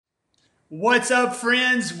What's up,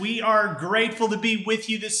 friends? We are grateful to be with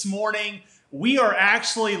you this morning. We are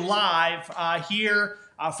actually live here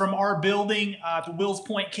from our building at the Wills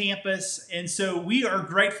Point campus. And so we are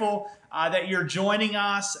grateful that you're joining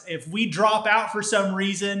us. If we drop out for some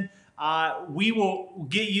reason, we will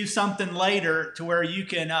get you something later to where you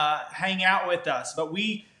can hang out with us. But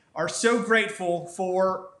we are so grateful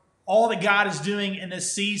for all that God is doing in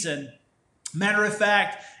this season. Matter of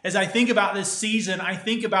fact, as I think about this season, I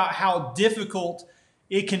think about how difficult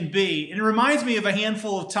it can be. And it reminds me of a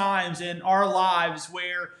handful of times in our lives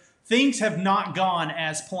where things have not gone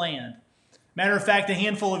as planned. Matter of fact, a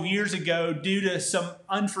handful of years ago, due to some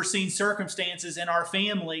unforeseen circumstances in our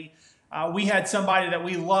family, we had somebody that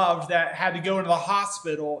we loved that had to go into the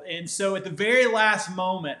hospital. And so at the very last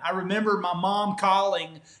moment, I remember my mom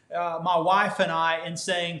calling my wife and I and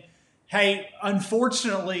saying, "Hey,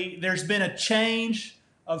 unfortunately, there's been a change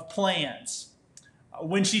of plans."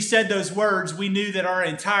 When she said those words, we knew that our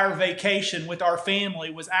entire vacation with our family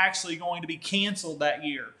was actually going to be canceled that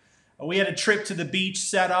year. We had a trip to the beach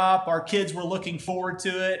set up. Our kids were looking forward to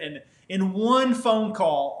it. And in one phone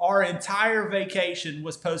call, our entire vacation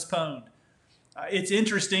was postponed. It's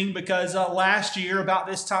interesting because last year, about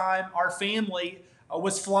this time, our family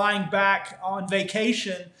was flying back on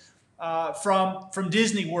vacation from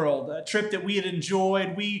Disney World, a trip that we had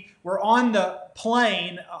enjoyed. We were on the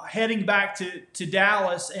plane heading back to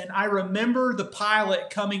Dallas, and I remember the pilot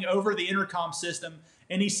coming over the intercom system,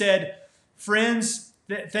 and he said, "Friends,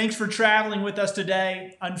 thanks for traveling with us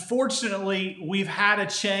today. Unfortunately, we've had a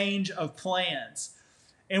change of plans."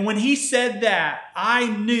 And when he said that, I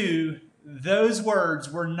knew those words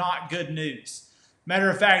were not good news.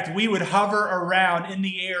 Matter of fact, we would hover around in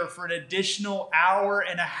the air for an additional hour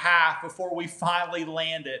and a half before we finally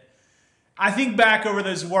landed. I think back over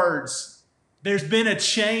those words. There's been a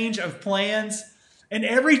change of plans. And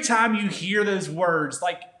every time you hear those words,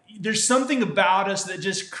 like there's something about us that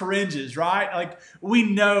just cringes, right? Like we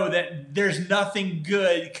know that there's nothing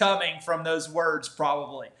good coming from those words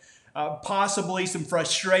probably. Possibly some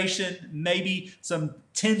frustration, maybe some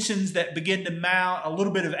tensions that begin to mount, a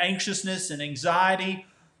little bit of anxiousness and anxiety.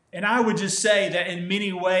 And I would just say that in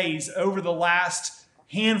many ways, over the last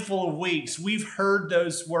handful of weeks, we've heard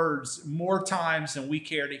those words more times than we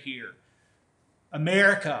care to hear.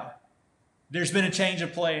 America, there's been a change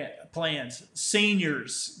of plans.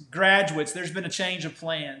 Seniors, graduates, there's been a change of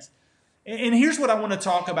plans. And here's what I want to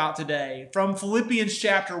talk about today. From Philippians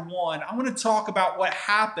chapter 1, I want to talk about what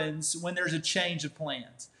happens when there's a change of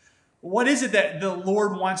plans. What is it that the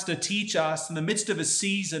Lord wants to teach us in the midst of a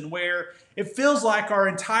season where it feels like our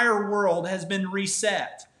entire world has been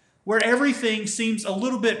reset, where everything seems a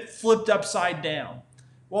little bit flipped upside down?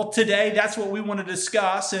 Well, today that's what we want to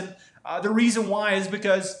discuss. And the reason why is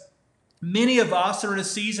because many of us are in a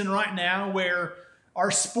season right now where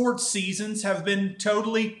our sports seasons have been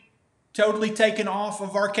totally taken off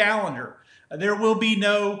of our calendar. There will be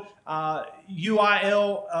no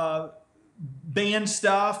UIL band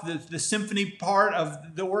stuff, the symphony part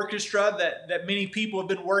of the orchestra that many people have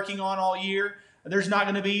been working on all year. There's not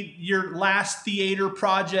going to be your last theater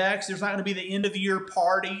projects. There's not going to be the end of the year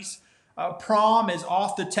parties. Prom is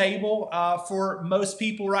off the table for most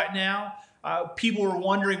people right now. People are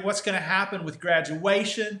wondering what's going to happen with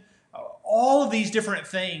graduation. All of these different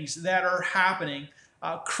things that are happening.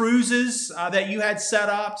 Cruises that you had set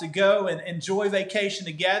up to go and enjoy vacation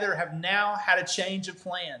together have now had a change of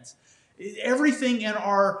plans. Everything in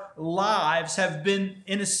our lives have been,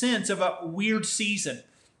 in a sense, of a weird season.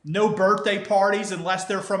 No birthday parties unless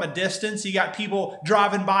they're from a distance. You got people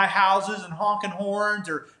driving by houses and honking horns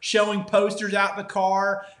or showing posters out the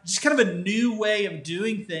car. Just kind of a new way of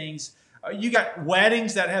doing things. You got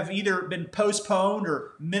weddings that have either been postponed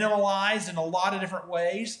or minimalized in a lot of different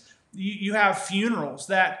ways. You have funerals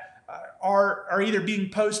that are either being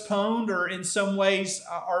postponed or in some ways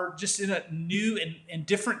are just in a new and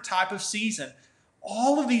different type of season.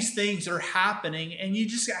 All of these things are happening, and you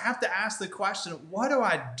just have to ask the question, what do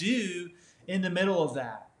I do in the middle of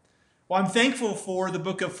that? Well, I'm thankful for the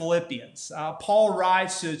book of Philippians. Paul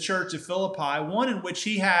writes to the church of Philippi, one in which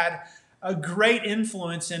he had a great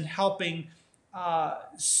influence in helping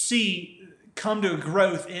see come to a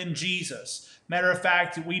growth in Jesus. Matter of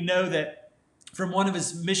fact, we know that from one of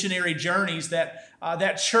his missionary journeys that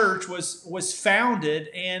that church was founded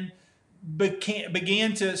and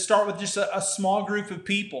began to start with just a small group of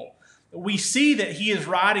people. We see that he is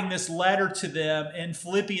writing this letter to them in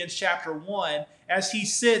Philippians chapter 1 as he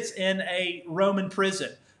sits in a Roman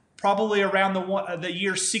prison, probably around the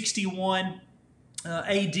year 61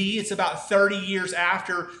 AD. It's about 30 years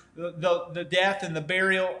after the death and the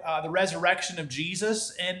burial, the resurrection of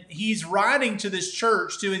Jesus. And he's writing to this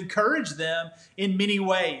church to encourage them in many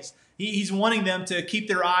ways. He's wanting them to keep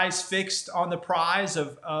their eyes fixed on the prize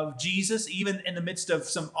of Jesus, even in the midst of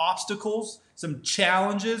some obstacles, some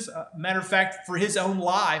challenges. Matter of fact, for his own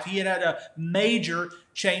life, he had a major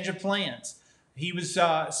change of plans. He was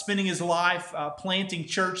spending his life planting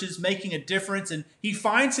churches, making a difference, and he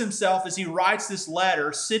finds himself, as he writes this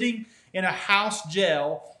letter, sitting in a house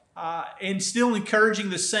jail and still encouraging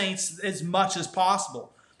the saints as much as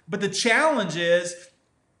possible. But the challenge is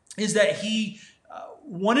that he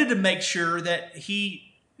wanted to make sure that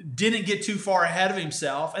he didn't get too far ahead of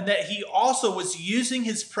himself, and that he also was using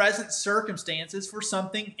his present circumstances for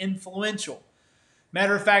something influential.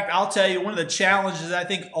 Matter of fact, I'll tell you, one of the challenges I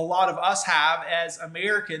think a lot of us have as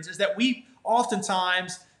Americans is that we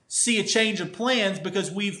oftentimes see a change of plans because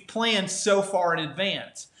we've planned so far in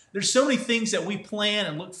advance. There's so many things that we plan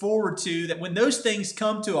and look forward to that when those things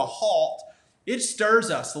come to a halt, it stirs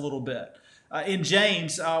us a little bit. In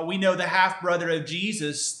James, we know the half-brother of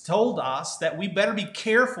Jesus told us that we better be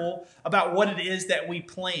careful about what it is that we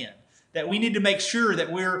plan, that we need to make sure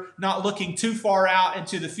that we're not looking too far out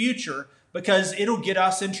into the future, because it'll get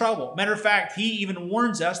us in trouble. Matter of fact, he even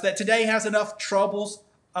warns us that today has enough troubles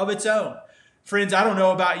of its own. Friends, I don't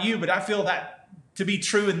know about you, but I feel that to be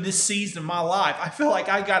true in this season of my life. I feel like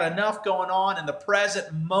I got enough going on in the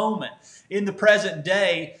present moment, in the present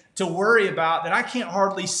day, to worry about that I can't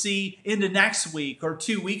hardly see into next week or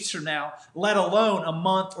 2 weeks from now, let alone a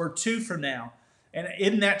month or two from now. And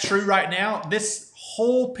isn't that true right now? This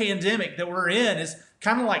whole pandemic that we're in is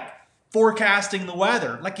kind of like forecasting the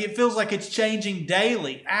weather. Like it feels like it's changing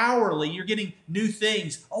daily, hourly. You're getting new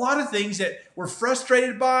things. A lot of things that we're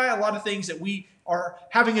frustrated by, a lot of things that we are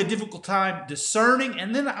having a difficult time discerning.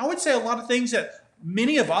 And then I would say a lot of things that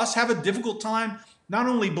many of us have a difficult time not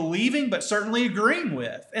only believing, but certainly agreeing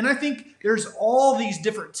with. And I think there's all these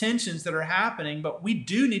different tensions that are happening, but we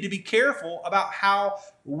do need to be careful about how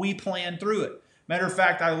we plan through it. Matter of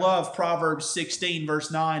fact, I love Proverbs 16,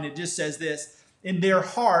 verse 9. It just says this: in their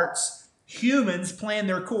hearts, humans plan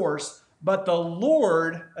their course, but the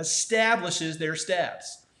Lord establishes their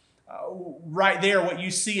steps. Right there, what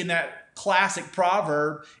you see in that classic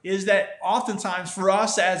proverb is that oftentimes for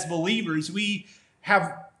us as believers, we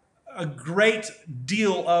have a great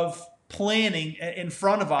deal of planning in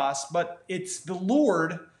front of us, but it's the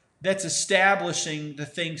Lord that's establishing the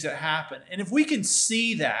things that happen. And if we can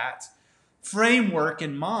see that framework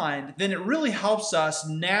in mind, then it really helps us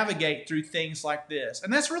navigate through things like this.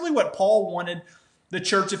 And that's really what Paul wanted the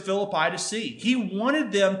church of Philippi to see. He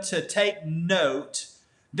wanted them to take note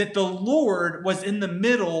that the Lord was in the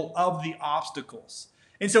middle of the obstacles.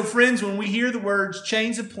 And so, friends, when we hear the words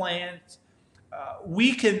change of plans,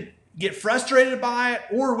 we can get frustrated by it,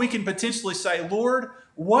 or we can potentially say, Lord,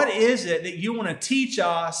 what is it that you want to teach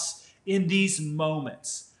us in these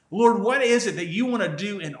moments? Lord, what is it that you want to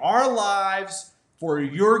do in our lives for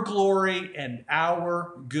your glory and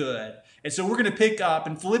our good? And so we're going to pick up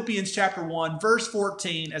in Philippians chapter 1, verse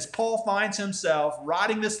 14, as Paul finds himself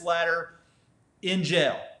writing this letter in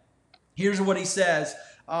jail. Here's what he says.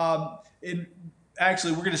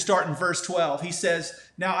 Actually, we're going to start in verse 12. He says,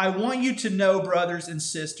 now I want you to know, brothers and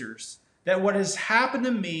sisters, that what has happened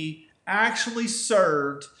to me actually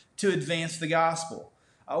served to advance the gospel.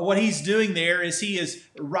 What he's doing there is he is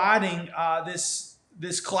writing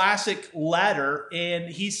this classic letter, and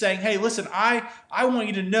he's saying, hey, listen, I want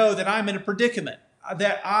you to know that I'm in a predicament,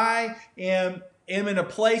 that I am in a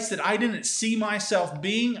place that I didn't see myself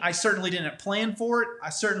being. I certainly didn't plan for it. I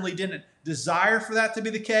certainly didn't desire for that to be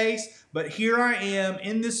the case, but here I am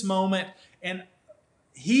in this moment, and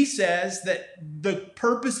he says that the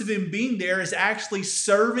purpose of him being there is actually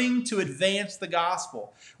serving to advance the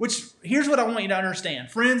gospel. Which, here's what I want you to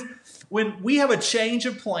understand. Friends, when we have a change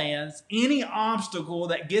of plans, any obstacle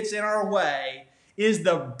that gets in our way is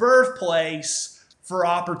the birthplace for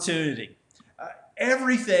opportunity.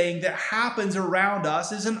 Everything that happens around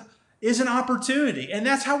us is an opportunity. And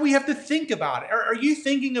that's how we have to think about it. Are you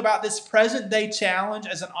thinking about this present day challenge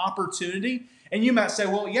as an opportunity? And you might say,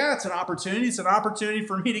 well, yeah, it's an opportunity. It's an opportunity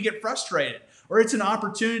for me to get frustrated, or it's an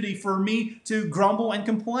opportunity for me to grumble and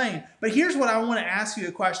complain. But here's what I want to ask you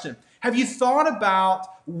a question. Have you thought about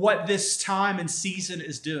what this time and season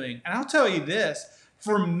is doing? And I'll tell you this,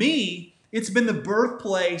 for me, it's been the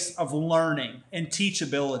birthplace of learning and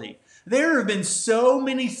teachability. There have been so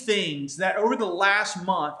many things that over the last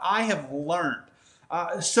month I have learned.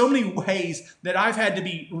 so many ways that I've had to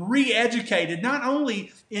be re-educated, not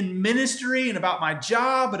only in ministry and about my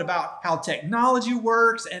job, but about how technology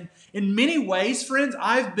works. And in many ways, friends,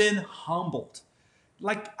 I've been humbled.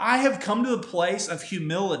 Like, I have come to the place of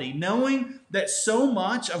humility, knowing that so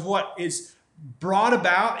much of what is brought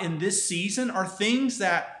about in this season are things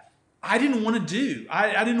that I didn't want to do.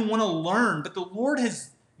 I didn't want to learn, but the Lord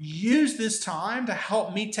has used this time to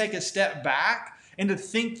help me take a step back and to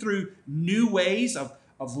think through new ways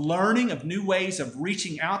of learning, of new ways of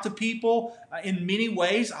reaching out to people. In many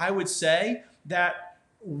ways, I would say that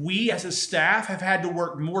we as a staff have had to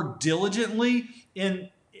work more diligently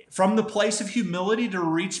from the place of humility to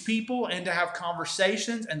reach people and to have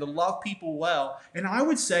conversations and to love people well. And I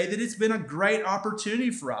would say that it's been a great opportunity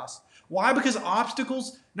for us. Why? Because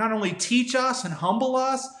obstacles not only teach us and humble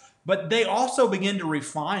us, but they also begin to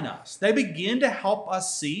refine us. They begin to help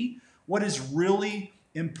us see what is really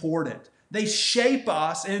important. They shape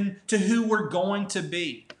us into who we're going to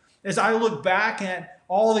be. As I look back at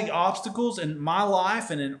all the obstacles in my life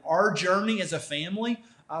and in our journey as a family,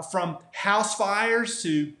 from house fires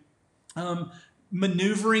to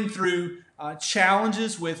maneuvering through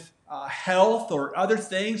challenges with health or other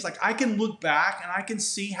things, like I can look back and I can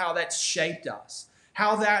see how that's shaped us,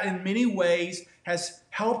 how that in many ways has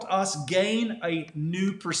helped us gain a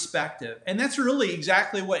new perspective. And that's really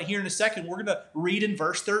exactly what here in a second we're going to read in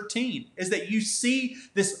verse 13, is that you see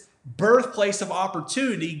this birthplace of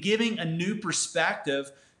opportunity giving a new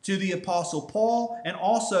perspective to the Apostle Paul, and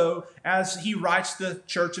also as he writes the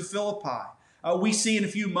church of Philippi. We see in a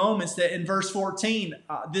few moments that in verse 14,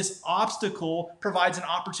 this obstacle provides an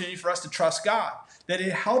opportunity for us to trust God, that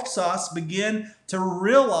it helps us begin to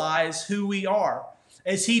realize who we are.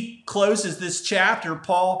 As he closes this chapter,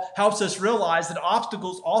 Paul helps us realize that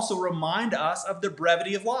obstacles also remind us of the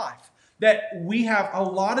brevity of life, that we have a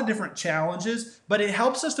lot of different challenges, but it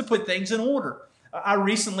helps us to put things in order. I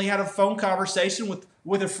recently had a phone conversation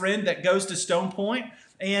with a friend that goes to Stone Point,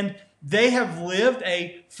 and they have lived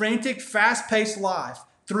a frantic, fast-paced life.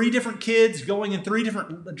 3 different kids going in 3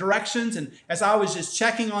 different directions. And as I was just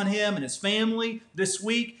checking on him and his family this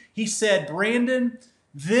week, he said, "Brandon,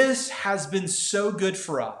 this has been so good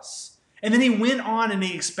for us." And then he went on and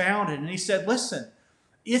he expounded and he said, "Listen,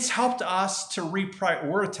 it's helped us to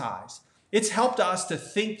reprioritize. It's helped us to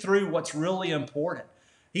think through what's really important."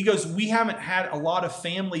 He goes, "We haven't had a lot of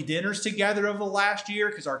family dinners together over the last year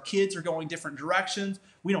because our kids are going different directions.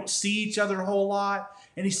 We don't see each other a whole lot."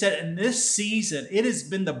 And he said, in this season, it has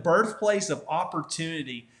been the birthplace of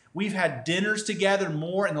opportunity. We've had dinners together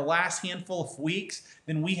more in the last handful of weeks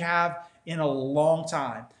than we have in a long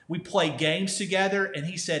time. We play games together, and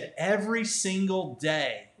he said every single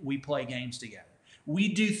day we play games together. We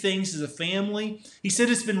do things as a family. He said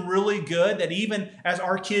it's been really good that even as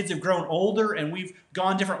our kids have grown older and we've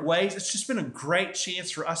gone different ways, it's just been a great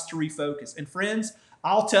chance for us to refocus. And friends,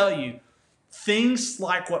 I'll tell you, things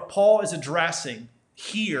like what Paul is addressing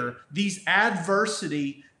here, these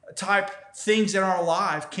adversity type things in our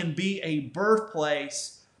life, can be a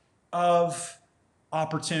birthplace of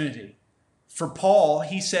opportunity. For Paul,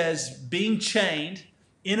 he says being chained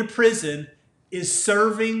in a prison is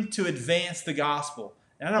serving to advance the gospel.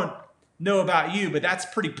 And I don't know about you, but that's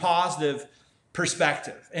pretty positive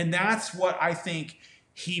perspective. And that's what I think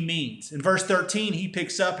he means. In verse 13, he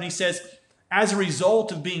picks up and he says, as a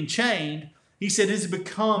result of being chained, he said, it has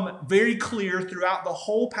become very clear throughout the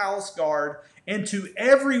whole palace guard and to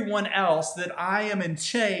everyone else that I am in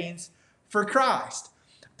chains for Christ.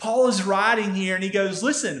 Paul is writing here and he goes,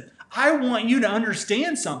 listen, I want you to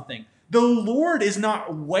understand something. The Lord is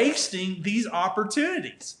not wasting these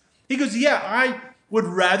opportunities. He goes, yeah, I would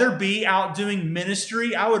rather be out doing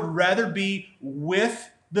ministry. I would rather be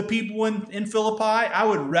with the people in Philippi. I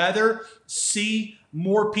would rather see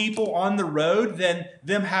more people on the road than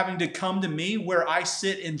them having to come to me where I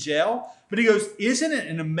sit in jail. But he goes, isn't it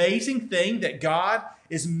an amazing thing that God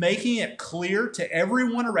is making it clear to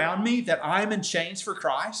everyone around me that I'm in chains for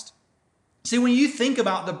Christ? See, when you think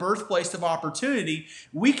about the birthplace of opportunity,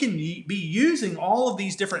 we can be using all of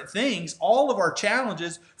these different things, all of our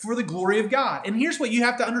challenges, for the glory of God. And here's what you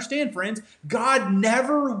have to understand, friends. God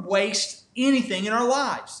never wastes anything in our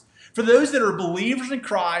lives. For those that are believers in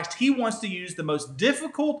Christ, He wants to use the most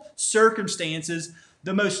difficult circumstances,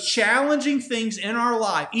 the most challenging things in our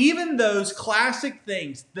life, even those classic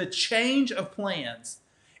things, the change of plans,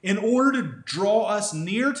 in order to draw us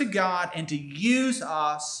near to God and to use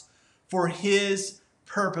us for His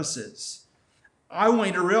purposes. I want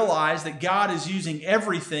you to realize that God is using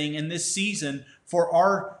everything in this season for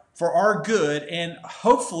our good and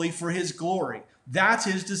hopefully for His glory. That's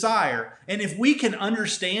His desire. And if we can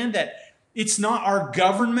understand that It's not our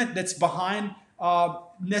government that's behind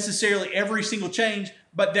necessarily every single change,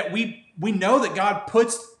 but that we know that God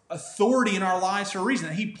puts authority in our lives for a reason.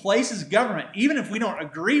 That He places government, even if we don't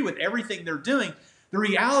agree with everything they're doing. The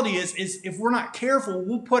reality is if we're not careful,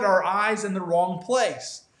 we'll put our eyes in the wrong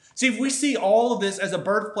place. See, if we see all of this as a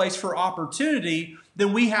birthplace for opportunity,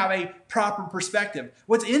 then we have a proper perspective.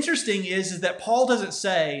 What's interesting is that Paul doesn't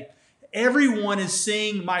say, everyone is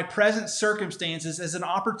seeing my present circumstances as an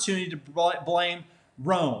opportunity to blame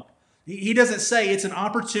Rome. He doesn't say it's an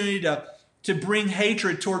opportunity to bring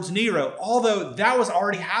hatred towards Nero, although that was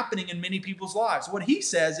already happening in many people's lives. What he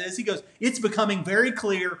says is, he goes, it's becoming very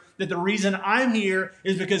clear that the reason I'm here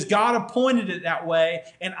is because God appointed it that way,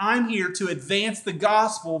 and I'm here to advance the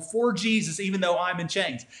gospel for Jesus, even though I'm in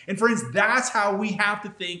chains. And friends, that's how we have to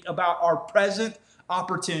think about our present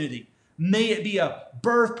opportunity. May it be a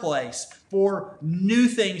birthplace for new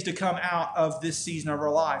things to come out of this season of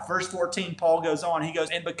our life. Verse 14, Paul goes on. He goes,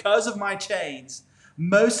 and because of my chains,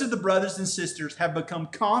 most of the brothers and sisters have become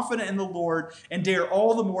confident in the Lord and dare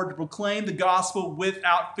all the more to proclaim the gospel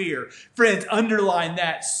without fear. Friends, underline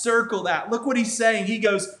that, circle that. Look what he's saying. He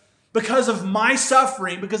goes, because of my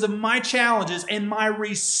suffering, because of my challenges and my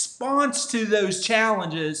response to those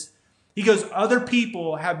challenges, he goes, other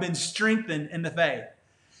people have been strengthened in the faith.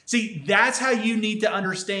 See, that's how you need to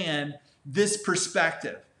understand this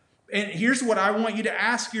perspective. And here's what I want you to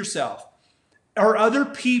ask yourself. Are other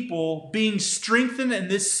people being strengthened in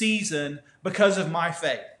this season because of my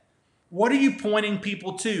faith? What are you pointing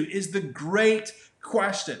people to is the great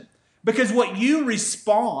question. Because what you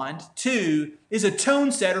respond to is a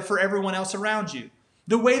tone setter for everyone else around you.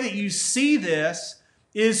 The way that you see this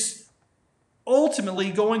is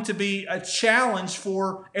ultimately going to be a challenge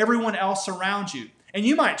for everyone else around you. And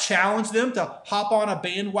you might challenge them to hop on a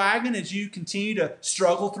bandwagon as you continue to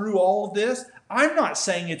struggle through all of this. I'm not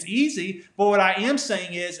saying it's easy, but what I am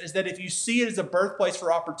saying is that if you see it as a birthplace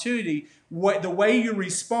for opportunity, the way you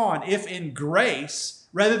respond, if in grace,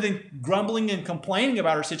 rather than grumbling and complaining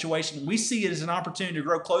about our situation, we see it as an opportunity to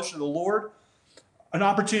grow closer to the Lord, an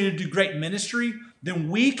opportunity to do great ministry, then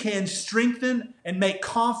we can strengthen and make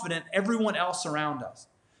confident everyone else around us.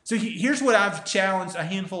 So here's what I've challenged a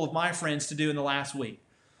handful of my friends to do in the last week.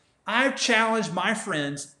 I've challenged my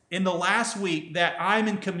friends in the last week that I'm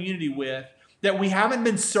in community with, that we haven't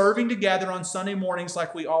been serving together on Sunday mornings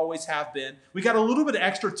like we always have been. We got a little bit of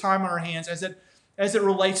extra time on our hands as it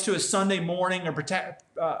relates to a Sunday morning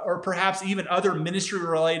or perhaps even other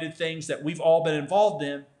ministry-related things that we've all been involved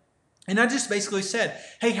in. And I just basically said,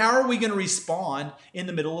 hey, how are we going to respond in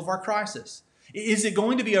the middle of our crisis? Is it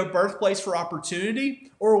going to be a birthplace for opportunity,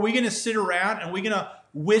 or are we going to sit around and we're going to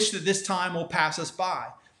wish that this time will pass us by?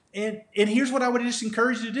 And here's what I would just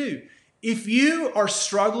encourage you to do. If you are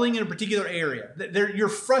struggling in a particular area, you're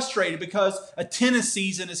frustrated because a tennis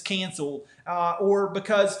season is canceled, or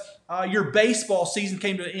because your baseball season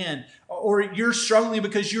came to an end, or you're struggling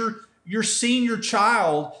because your senior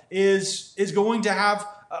child is going to have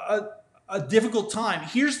a difficult time.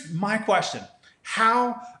 Here's my question.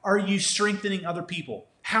 How are you strengthening other people?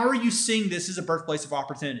 How are you seeing this as a birthplace of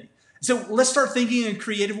opportunity? So let's start thinking in a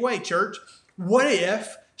creative way, church. What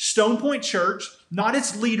if Stone Point Church, not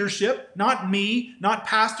its leadership, not me, not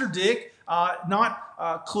Pastor Dick,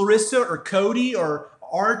 not Clarissa or Cody or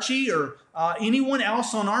Archie or anyone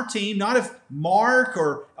else on our team, not if Mark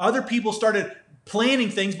or other people started planning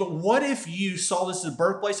things, but what if you saw this as a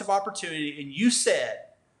birthplace of opportunity and you said,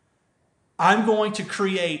 I'm going to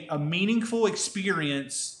create a meaningful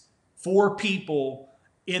experience for people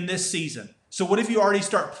in this season. So what if you already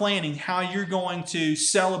start planning how you're going to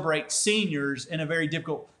celebrate seniors in a very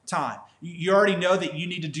difficult time? You already know that you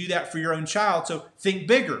need to do that for your own child. So think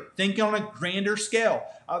bigger. Think on a grander scale.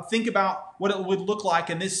 Think about what it would look like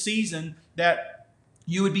in this season, that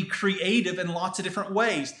you would be creative in lots of different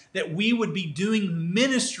ways, that we would be doing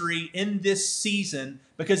ministry in this season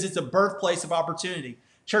because it's a birthplace of opportunity.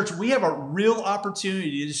 Church, we have a real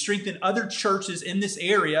opportunity to strengthen other churches in this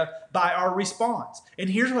area by our response. And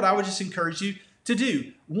here's what I would just encourage you to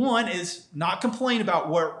do. One is not complain about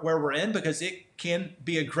where we're in, because it can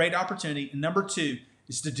be a great opportunity. And number two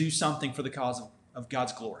is to do something for the cause of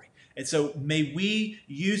God's glory. And so may we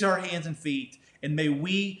use our hands and feet, and may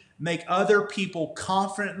we make other people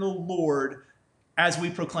confident in the Lord as we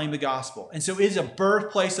proclaim the gospel. And so it is a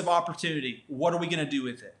birthplace of opportunity. What are we going to do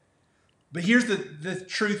with it? But here's the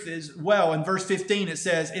truth as well. In verse 15, it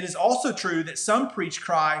says, it is also true that some preach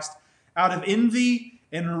Christ out of envy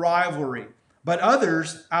and rivalry, but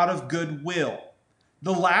others out of goodwill.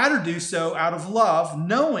 The latter do so out of love,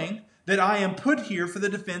 knowing that I am put here for the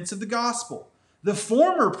defense of the gospel. The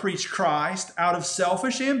former preach Christ out of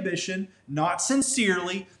selfish ambition, not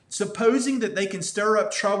sincerely, supposing that they can stir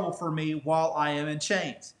up trouble for me while I am in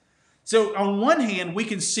chains. So on one hand, we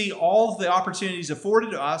can see all of the opportunities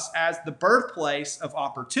afforded to us as the birthplace of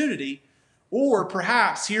opportunity, or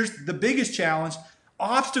perhaps, here's the biggest challenge,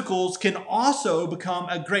 obstacles can also become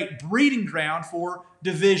a great breeding ground for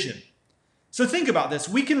division. So think about this.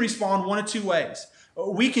 We can respond one of two ways.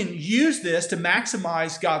 We can use this to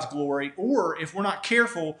maximize God's glory, or if we're not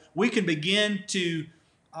careful, we can begin to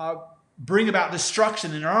bring about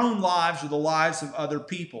destruction in our own lives or the lives of other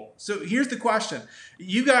people. So here's the question.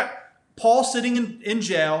 You got Paul sitting in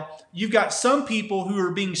jail. You've got some people who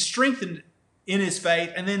are being strengthened in his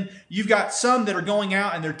faith, and then you've got some that are going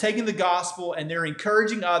out and they're taking the gospel and they're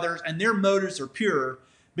encouraging others and their motives are pure.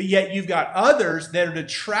 But yet you've got others that are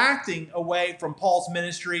detracting away from Paul's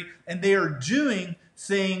ministry, and they are doing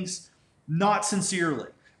things not sincerely.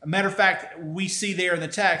 A matter of fact, we see there in the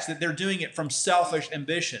text that they're doing it from selfish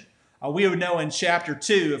ambition. We would know in chapter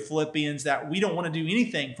 2 of Philippians that we don't want to do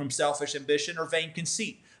anything from selfish ambition or vain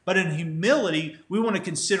conceit. But in humility, we want to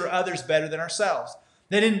consider others better than ourselves.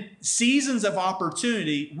 That in seasons of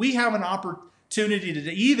opportunity, we have an opportunity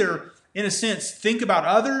to either, in a sense, think about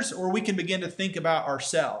others, or we can begin to think about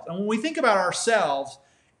ourselves. And when we think about ourselves,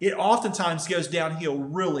 it oftentimes goes downhill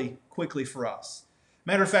really quickly for us.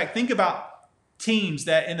 Matter of fact, think about teams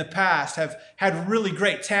that in the past have had really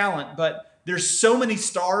great talent, but there's so many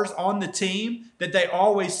stars on the team that they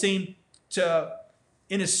always seem to,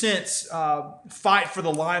 in a sense, fight for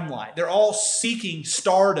the limelight. They're all seeking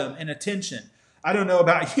stardom and attention. I don't know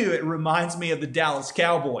about you, it reminds me of the Dallas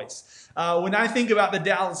Cowboys. When I think about the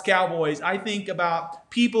Dallas Cowboys, I think about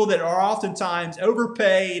people that are oftentimes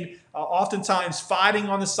overpaid, oftentimes fighting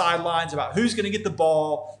on the sidelines about who's going to get the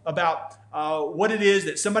ball, about what it is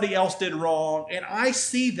that somebody else did wrong. And I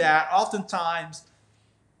see that oftentimes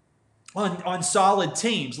on solid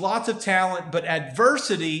teams. Lots of talent, but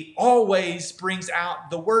adversity always brings out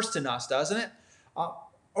the worst in us, doesn't it?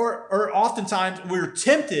 Or oftentimes we're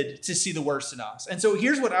tempted to see the worst in us. And so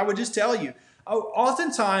here's what I would just tell you.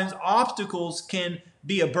 Oftentimes obstacles can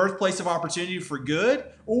be a birthplace of opportunity for good,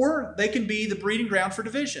 or they can be the breeding ground for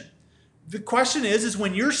division. The question is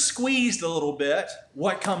when you're squeezed a little bit,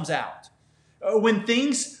 what comes out? When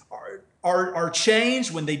things are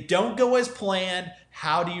changed, when they don't go as planned,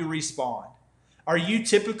 how do you respond? Are you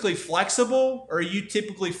typically flexible, or are you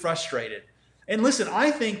typically frustrated? And listen,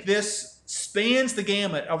 I think this spans the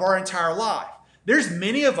gamut of our entire life. There's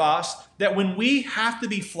many of us that when we have to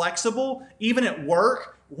be flexible, even at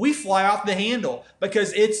work, we fly off the handle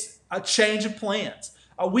because it's a change of plans.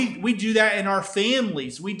 We do that in our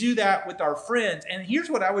families. We do that with our friends. And here's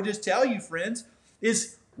what I would just tell you, friends,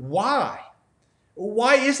 is why?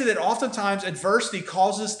 Why is it that oftentimes adversity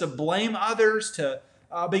causes us to blame others, to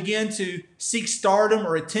begin to seek stardom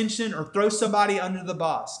or attention or throw somebody under the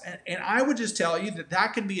bus? And I would just tell you that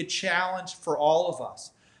that can be a challenge for all of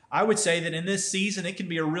us. I would say that in this season, it can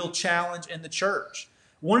be a real challenge in the church.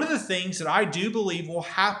 One of the things that I do believe will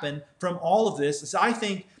happen from all of this is I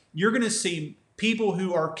think you're going to see people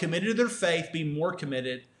who are committed to their faith be more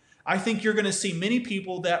committed. I think you're going to see many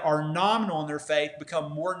people that are nominal in their faith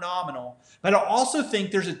become more nominal. But I also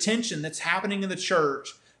think there's a tension that's happening in the church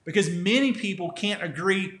because many people can't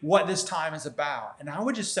agree what this time is about. And I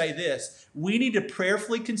would just say this, we need to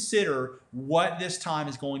prayerfully consider what this time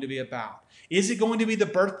is going to be about. Is it going to be the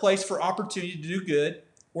birthplace for opportunity to do good?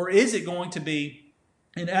 Or is it going to be,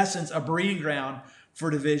 in essence, a breeding ground for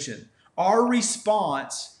division? Our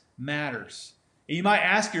response matters. You might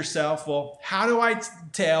ask yourself, well, how do I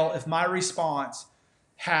tell if my response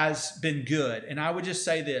has been good? And I would just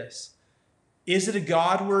say this, is it a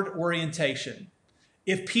Godward orientation?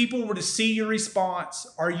 If people were to see your response,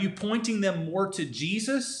 are you pointing them more to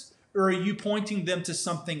Jesus or are you pointing them to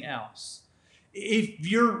something else? If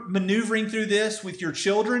you're maneuvering through this with your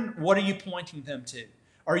children, what are you pointing them to?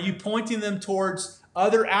 Are you pointing them towards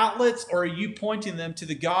other outlets or are you pointing them to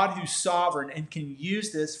the God who's sovereign and can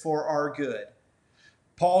use this for our good?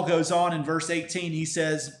 Paul goes on in verse 18, he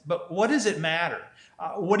says, but what does it matter?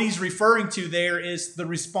 What he's referring to there is the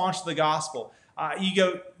response to the gospel.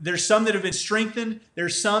 There's some that have been strengthened.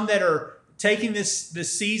 There's some that are taking this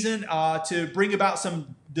season to bring about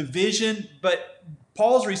some division. But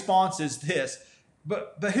Paul's response is this,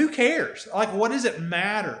 but who cares? Like, what does it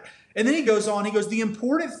matter? And then he goes on, he goes, the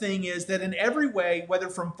important thing is that in every way, whether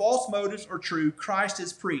from false motives or true, Christ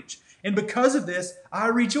is preached. And because of this, I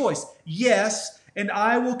rejoice. Yes, and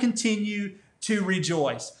I will continue to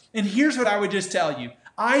rejoice. And here's what I would just tell you.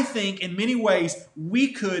 I think in many ways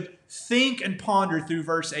we could think and ponder through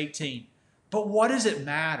verse 18. But what does it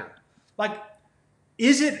matter? Like,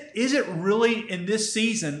 is it really in this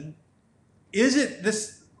season, is it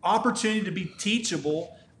this opportunity to be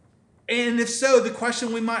teachable? And if so, the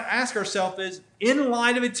question we might ask ourselves is, in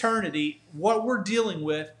light of eternity, what we're dealing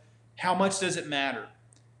with, how much does it matter?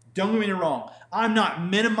 Don't get me wrong. I'm not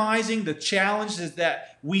minimizing the challenges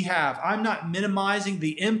that we have. I'm not minimizing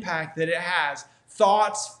the impact that it has.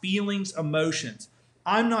 Thoughts, feelings, emotions.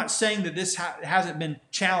 I'm not saying that this hasn't been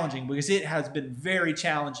challenging, because it has been very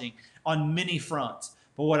challenging on many fronts.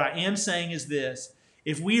 But what I am saying is this: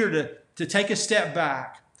 if we are to take a step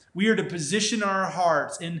back, we are to position our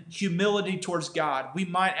hearts in humility towards God, we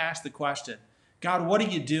might ask the question, God, what are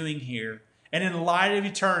you doing here? And in light of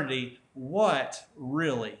eternity, what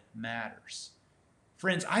really matters?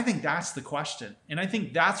 Friends, I think that's the question. And I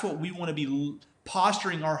think that's what we want to be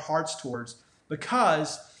posturing our hearts towards,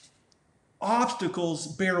 because obstacles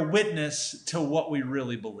bear witness to what we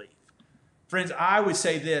really believe. Friends, I would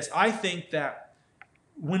say this: I think that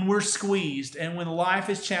when we're squeezed and when life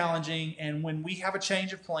is challenging and when we have a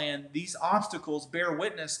change of plan, these obstacles bear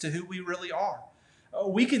witness to who we really are.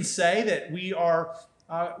 We can say that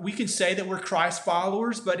we're Christ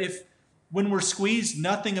followers, but if when we're squeezed,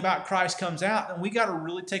 nothing about Christ comes out, then we got to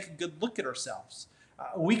really take a good look at ourselves.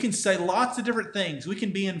 We can say lots of different things. We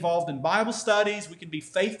can be involved in Bible studies. We can be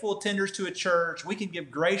faithful attenders to a church. We can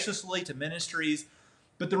give graciously to ministries.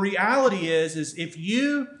 But the reality is if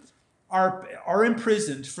you are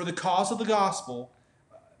imprisoned for the cause of the gospel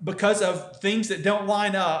because of things that don't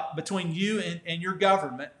line up between you and your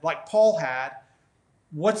government, like Paul had,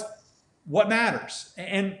 what matters?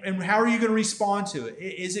 And how are you going to respond to it?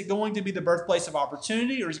 Is it going to be the birthplace of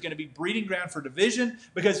opportunity, or is it going to be breeding ground for division?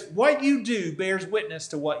 Because what you do bears witness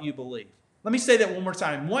to what you believe. Let me say that one more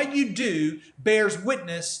time. What you do bears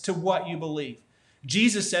witness to what you believe.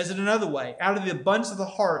 Jesus says it another way: out of the abundance of the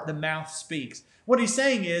heart, the mouth speaks. What he's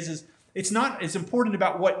saying is it's not as important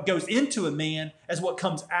about what goes into a man as what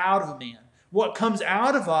comes out of a man. What comes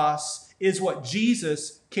out of us is what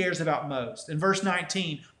Jesus cares about most. In verse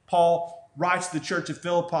 19, Paul writes to the church of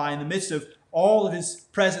Philippi in the midst of all of his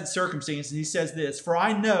present circumstances. He says this: "For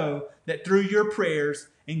I know that through your prayers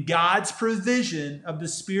and God's provision of the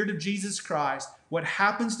Spirit of Jesus Christ, what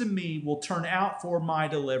happens to me will turn out for my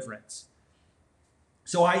deliverance.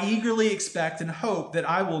 So I eagerly expect and hope that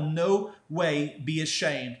I will no way be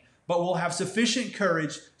ashamed, but will have sufficient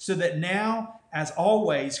courage, so that now, as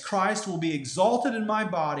always, Christ will be exalted in my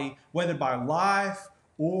body, whether by life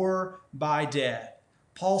or by death."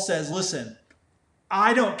 Paul says, listen,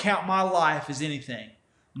 I don't count my life as anything.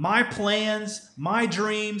 My plans, my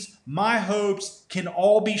dreams, my hopes can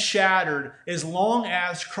all be shattered as long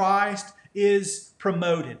as Christ is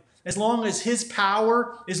promoted, as long as his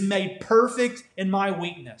power is made perfect in my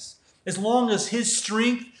weakness, as long as his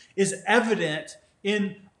strength is evident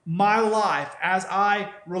in my life as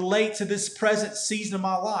I relate to this present season of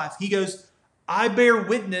my life. He goes, I bear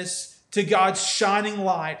witness to God's shining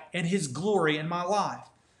light and his glory in my life.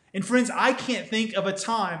 And friends, I can't think of a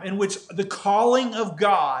time in which the calling of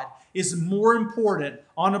God is more important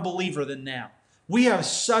on a believer than now. We have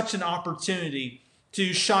such an opportunity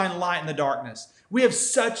to shine light in the darkness. We have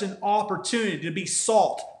such an opportunity to be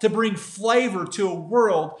salt, to bring flavor to a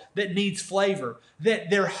world that needs flavor, that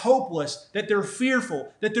they're hopeless, that they're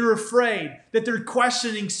fearful, that they're afraid, that they're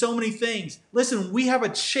questioning so many things. Listen, we have a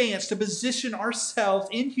chance to position ourselves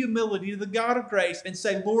in humility to the God of grace and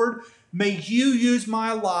say, Lord, may you use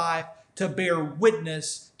my life to bear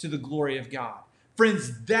witness to the glory of God.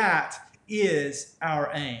 Friends, that is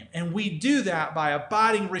our aim. And we do that by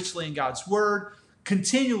abiding richly in God's word,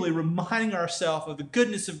 continually reminding ourselves of the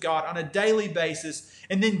goodness of God on a daily basis,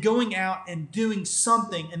 and then going out and doing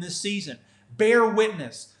something in this season. Bear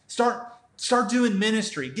witness. Start doing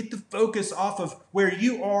ministry. Get the focus off of where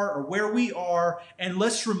you are or where we are, and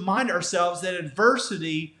let's remind ourselves that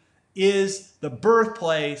adversity is the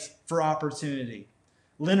birthplace for opportunity.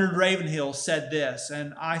 Leonard Ravenhill said this,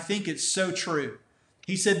 and I think it's so true.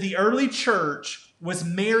 He said, the early church was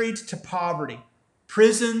married to poverty,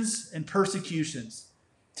 prisons, and persecutions.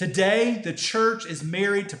 Today, the church is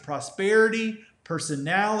married to prosperity,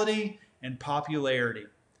 personality, and popularity.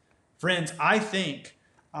 Friends, I think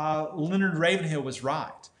Leonard Ravenhill was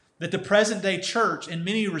right, that the present day church, in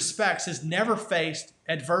many respects, has never faced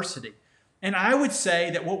adversity. And I would say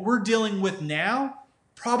that what we're dealing with now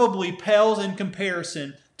probably pales in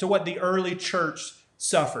comparison to what the early church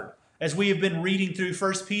suffered. As we have been reading through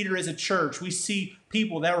 1 Peter as a church, we see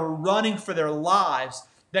people that were running for their lives,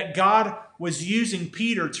 that God was using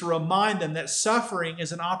Peter to remind them that suffering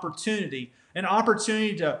is an opportunity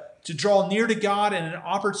to draw near to God, and an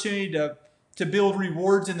opportunity to build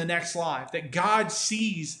rewards in the next life. That God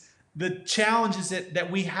sees the challenges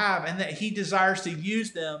that we have, and that he desires to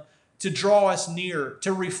use them to draw us near,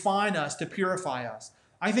 to refine us, to purify us.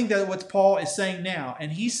 I think that's what Paul is saying now.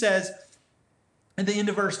 And he says at the end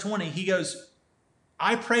of verse 20, he goes,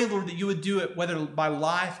 I pray, Lord, that you would do it whether by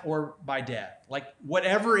life or by death. Like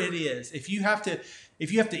whatever it is, if you have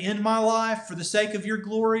to end my life for the sake of your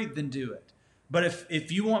glory, then do it. But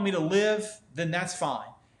if you want me to live, then that's fine.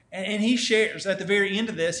 And he shares at the very end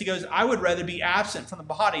of this, he goes, I would rather be absent from the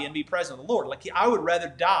body and be present with the Lord. Like I would rather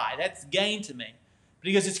die. That's gain to me. But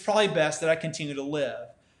he goes, it's probably best that I continue to live.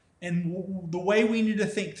 And the way we need to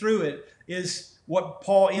think through it is what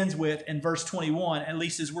Paul ends with in verse 21, at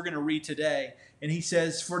least as we're going to read today. And he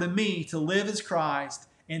says, for to me, to live is Christ,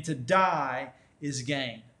 and to die is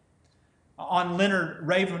gain. On Leonard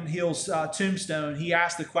Ravenhill's tombstone, he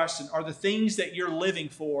asked the question, are the things that you're living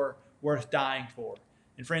for worth dying for?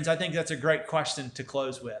 And friends, I think that's a great question to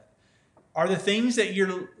close with. Are the things that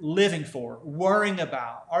you're living for, worrying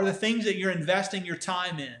about, are the things that you're investing your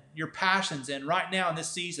time in, your passions in right now in this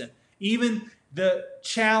season, even the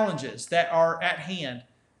challenges that are at hand,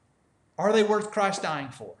 are they worth Christ dying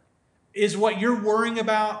for? Is what you're worrying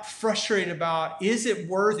about, frustrated about, is it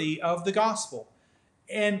worthy of the gospel?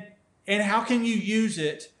 And how can you use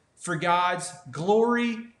it for God's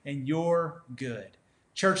glory and your good?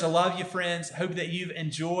 Church, I love you, friends. Hope that you've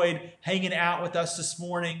enjoyed hanging out with us this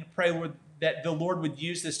morning. Pray, Lord, that the Lord would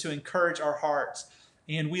use this to encourage our hearts.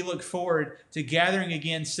 And we look forward to gathering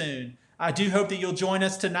again soon. I do hope that you'll join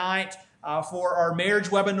us tonight for our marriage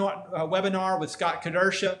webinar with Scott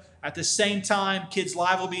Kadersha. At the same time, Kids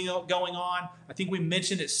Live will be going on. I think we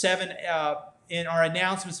mentioned at 7 in our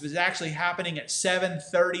announcements. It was actually happening at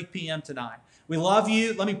 7:30 p.m. tonight. We love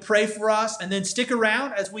you. Let me pray for us, and then stick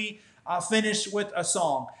around as we finish with a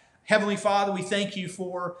song. Heavenly Father, we thank you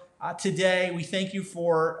for today. We thank you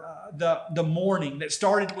for the morning that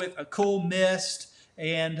started with a cool mist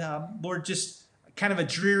and, Lord, just kind of a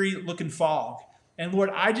dreary looking fog. And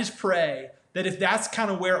Lord, I just pray that if that's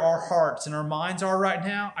kind of where our hearts and our minds are right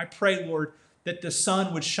now, I pray, Lord, that the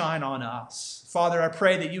sun would shine on us. Father, I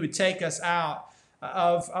pray that you would take us out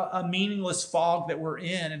of a meaningless fog that we're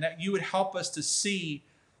in, and that you would help us to see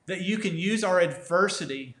that you can use our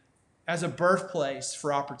adversity as a birthplace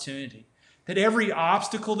for opportunity. That every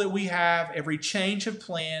obstacle that we have, every change of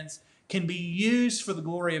plans can be used for the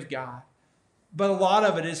glory of God. But a lot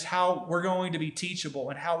of it is how we're going to be teachable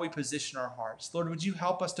and how we position our hearts. Lord, would you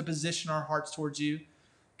help us to position our hearts towards you?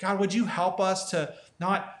 God, would you help us to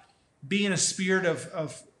not be in a spirit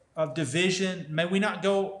of division? May we not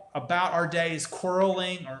go about our days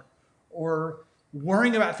quarreling or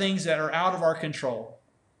worrying about things that are out of our control.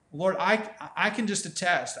 Lord, I can just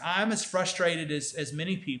attest, I'm as frustrated as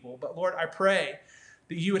many people, but Lord, I pray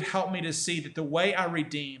that you would help me to see that the way I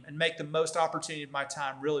redeem and make the most opportunity of my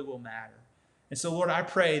time really will matter. And so, Lord, I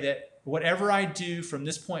pray that whatever I do from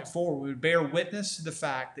this point forward would bear witness to the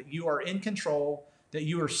fact that you are in control, that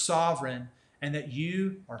you are sovereign, and that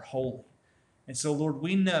you are holy. And so, Lord,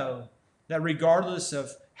 we know that regardless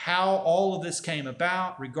of how all of this came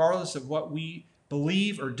about, regardless of what we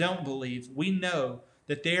believe or don't believe, we know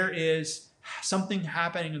that there is something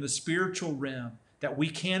happening in the spiritual realm that we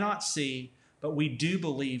cannot see, but we do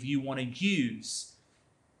believe you want to use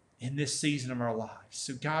in this season of our lives.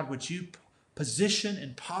 So, God, would you position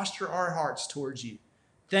and posture our hearts towards you?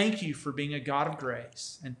 Thank you for being a God of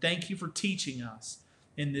grace, and thank you for teaching us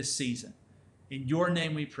in this season. In your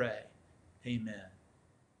name we pray. Amen.